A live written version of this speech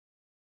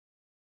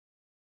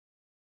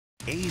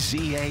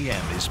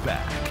AZAM is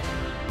back.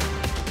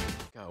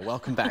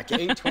 Welcome back.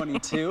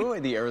 822,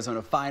 the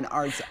Arizona Fine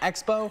Arts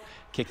Expo,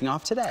 kicking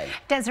off today.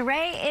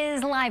 Desiree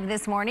is live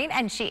this morning,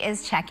 and she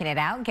is checking it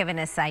out, giving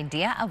us an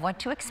idea of what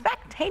to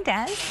expect. Hey,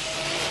 Des.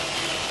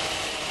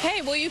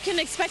 Hey, well, you can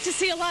expect to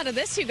see a lot of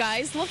this, you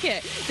guys. Look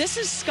at this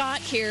is Scott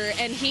here,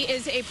 and he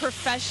is a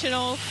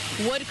professional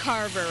wood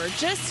carver.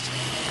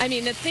 I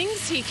mean, the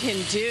things he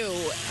can do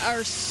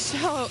are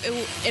so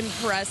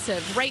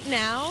impressive. Right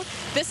now,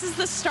 this is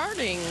the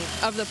starting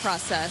of the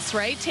process,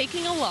 right?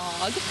 Taking a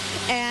log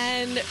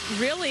and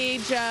really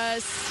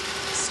just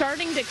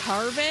starting to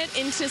carve it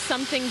into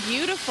something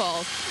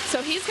beautiful.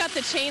 So he's got the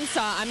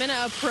chainsaw. I'm going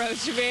to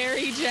approach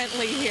very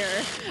gently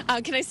here.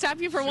 Can I stop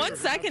you for 1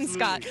 second,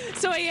 Scott?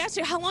 So I asked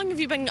you, how long have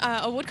you been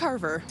a wood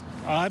carver?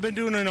 I've been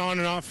doing it on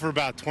and off for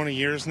about 20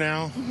 years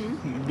now.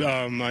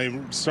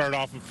 I started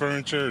off with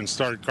furniture and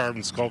started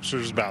carving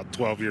sculptures about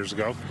 12 years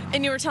ago.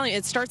 And you were telling me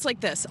it starts like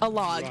this, a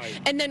log.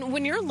 Right. And then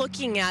when you're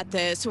looking at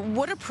this,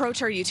 what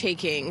approach are you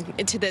taking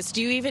to this?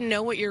 Do you even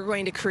know what you're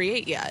going to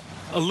create yet?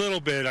 A little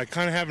bit. I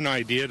kind of have an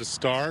idea to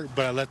start,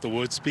 but I let the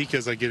wood speak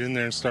as I get in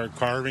there and start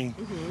carving.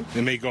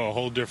 It may go a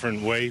whole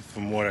different way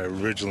from what I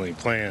originally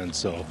planned.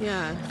 So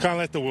yeah, kind of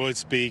let the wood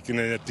speak, and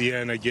then at the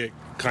end I get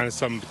kind of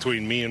something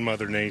between me and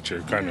Mother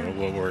Nature, kind of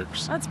what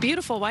works. That's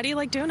beautiful. Why do you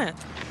like doing it?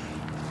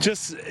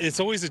 Just, it's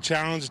always a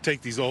challenge to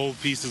take these old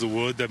pieces of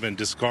wood that have been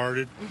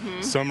discarded.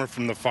 Some are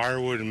from the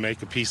firewood and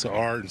make a piece of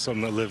art and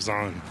something that lives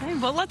on. Okay,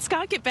 well, let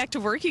Scott get back to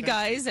work, you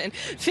guys, and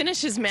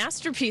finish his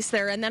masterpiece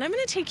there. And then I'm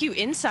going to take you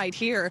inside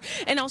here,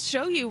 and I'll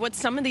show you what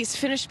some of these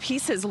finished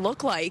pieces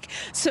look like.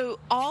 So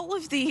all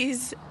of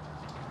these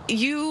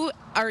you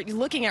are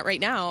looking at right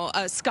now,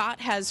 Scott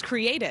has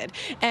created.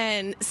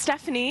 And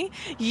Stephanie,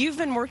 you've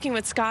been working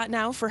with Scott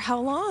now for how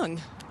long?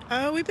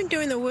 We've been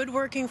doing the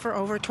woodworking for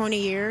over 20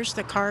 years,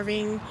 the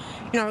carving,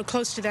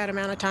 close to that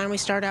amount of time. We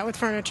start out with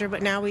furniture,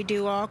 but now we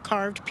do all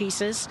carved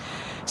pieces.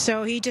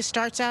 So he just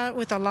starts out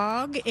with a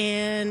log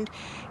and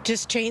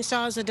just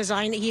chainsaws the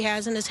design that he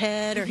has in his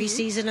head, or he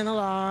sees it in the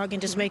log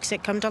and just makes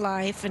it come to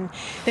life. And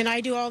then I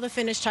do all the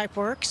finished type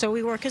work, so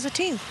we work as a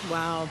team.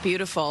 Wow,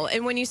 beautiful.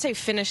 And when you say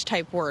finished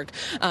type work,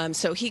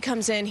 so he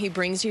comes in, he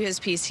brings you his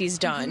piece, he's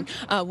done.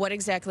 What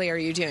exactly are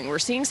you doing? We're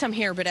seeing some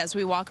here, but as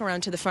we walk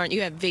around to the front,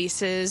 you have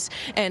vases,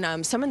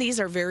 and some of these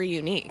are very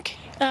unique.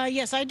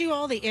 Yes, I do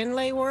all the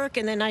inlay work,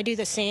 and then I do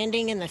the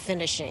sanding and the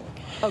finishing.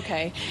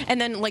 Okay.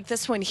 And then like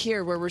this one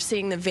here where we're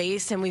seeing the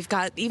vase, and we've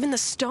got even the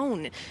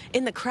stone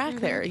in the crack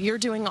there. You're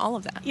doing all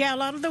of that. Yeah, a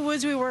lot of the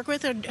woods we work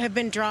with have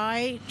been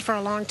dry for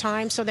a long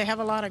time, so they have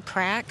a lot of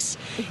cracks.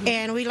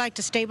 And we like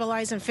to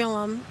stabilize and fill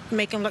them,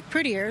 make them look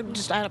prettier,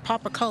 just add a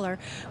pop of color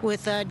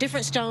with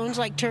different stones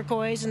like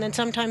turquoise, and then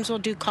sometimes we'll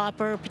do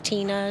copper,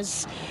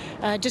 patinas,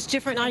 just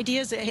different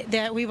ideas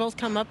that we both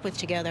come up with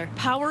together.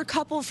 Power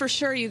couple for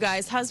sure, you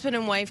guys. Husband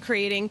and wife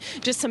creating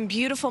just some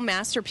beautiful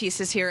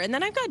masterpieces here. And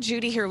then I've got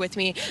Judy here with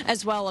me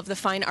as well of the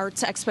Fine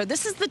Arts Expo.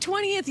 This is the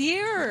 20th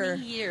year.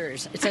 20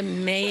 years. It's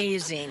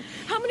amazing.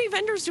 How many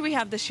vendors do we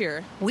have this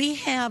year? We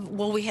have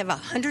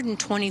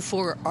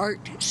 124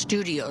 art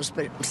studios,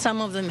 but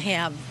some of them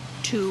have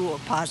 2 or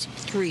possibly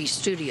 3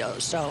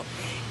 studios. So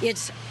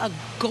it's a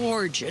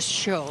gorgeous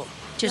show.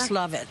 Just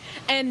love it.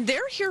 And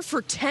they're here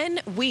for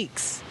 10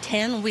 weeks.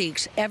 10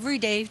 weeks, every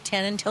day,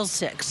 10 until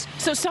 6.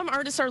 So some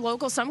artists are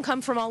local, some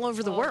come from all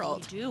over the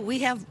world. We do. We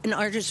have an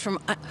artist from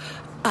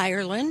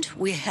Ireland.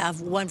 We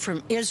have one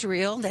from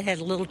Israel that had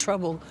a little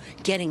trouble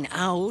getting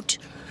out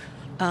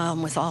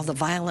with all the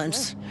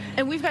violence.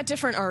 And we've got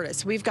different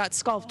artists. We've got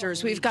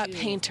sculptors. We've got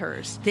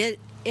painters. The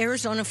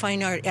Arizona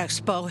Fine Art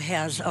Expo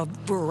has a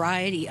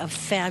variety of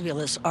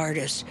fabulous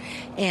artists.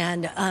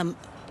 And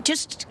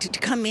just to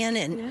come in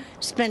and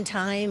spend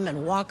time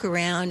and walk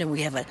around, and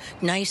we have a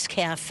nice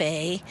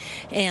cafe,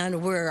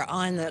 and we're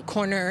on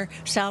the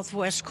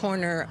southwest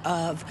corner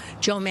of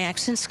Joe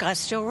Max and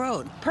Scottsdale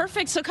Road.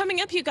 Perfect. So coming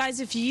up, you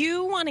guys, if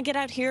you want to get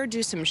out here,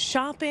 do some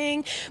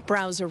shopping,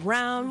 browse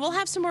around, we'll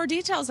have some more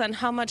details on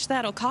how much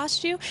that'll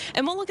cost you,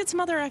 and we'll look at some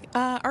other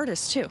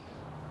artists too.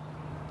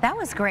 That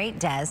was great,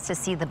 Des, to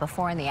see the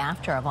before and the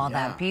after of all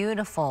that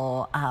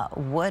beautiful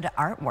wood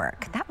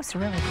artwork. That was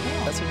really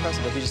cool. That's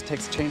impressive. If he just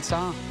takes a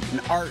chainsaw and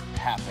art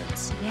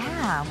happens.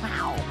 Yeah,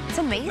 wow. It's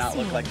amazing. It would not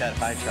look like that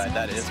if I tried.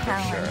 That is for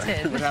sure.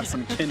 It would have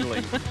some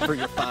kindling for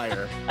your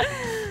fire.